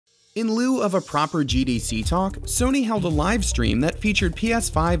In lieu of a proper GDC talk, Sony held a live stream that featured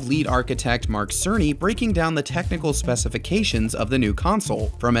PS5 lead architect Mark Cerny breaking down the technical specifications of the new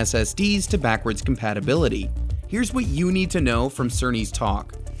console, from SSDs to backwards compatibility. Here's what you need to know from Cerny's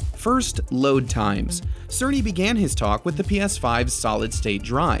talk. First, load times. Cerny began his talk with the PS5's solid-state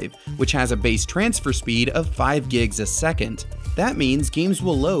drive, which has a base transfer speed of 5 gigs a second. That means games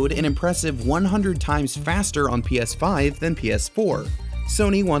will load an impressive 100 times faster on PS5 than PS4.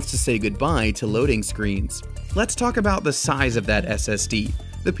 Sony wants to say goodbye to loading screens. Let's talk about the size of that SSD.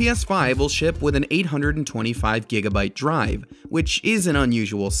 The PS5 will ship with an 825GB drive, which is an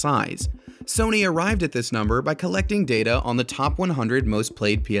unusual size. Sony arrived at this number by collecting data on the top 100 most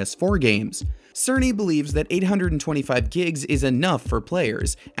played PS4 games. Cerny believes that 825 gigs is enough for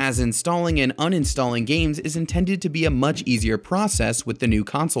players, as installing and uninstalling games is intended to be a much easier process with the new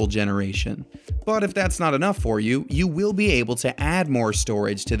console generation. But if that's not enough for you, you will be able to add more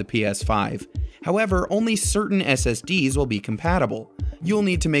storage to the PS5. However, only certain SSDs will be compatible. You'll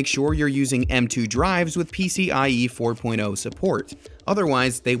need to make sure you're using M2 drives with PCIe 4.0 support,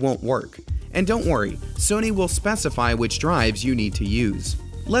 otherwise they won't work. And don't worry, Sony will specify which drives you need to use.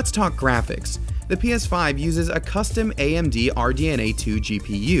 Let's talk graphics. The PS5 uses a custom AMD RDNA 2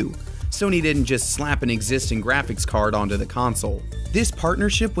 GPU. Sony didn't just slap an existing graphics card onto the console. This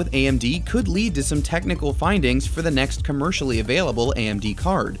partnership with AMD could lead to some technical findings for the next commercially available AMD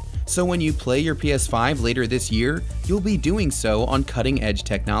card. So when you play your PS5 later this year, you'll be doing so on cutting-edge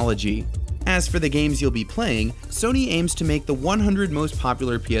technology. As for the games you'll be playing, Sony aims to make the 100 most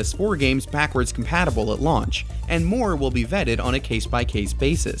popular PS4 games backwards compatible at launch, and more will be vetted on a case-by-case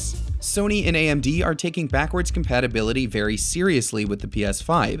basis. Sony and AMD are taking backwards compatibility very seriously with the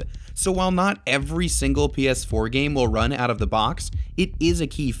PS5, so while not every single PS4 game will run out of the box, it is a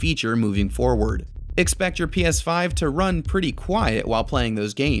key feature moving forward. Expect your PS5 to run pretty quiet while playing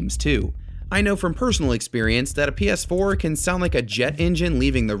those games too. I know from personal experience that a PS4 can sound like a jet engine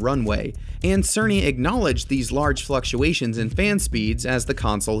leaving the runway, and Cerny acknowledged these large fluctuations in fan speeds as the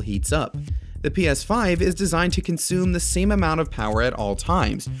console heats up. The PS5 is designed to consume the same amount of power at all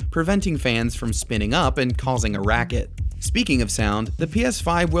times, preventing fans from spinning up and causing a racket. Speaking of sound, the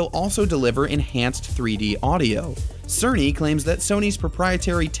PS5 will also deliver enhanced 3D audio. Cerny claims that Sony's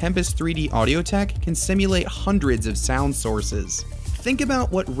proprietary Tempest 3D audio tech can simulate hundreds of sound sources. Think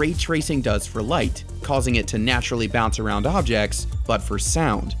about what ray tracing does for light, causing it to naturally bounce around objects, but for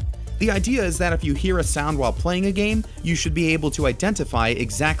sound. The idea is that if you hear a sound while playing a game, you should be able to identify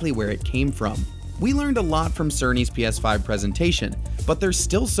exactly where it came from. We learned a lot from Cerny's PS5 presentation, but there's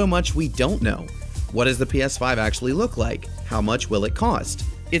still so much we don't know. What does the PS5 actually look like? How much will it cost?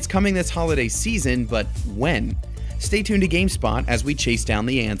 It's coming this holiday season, but when? Stay tuned to GameSpot as we chase down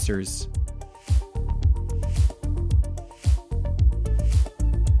the answers.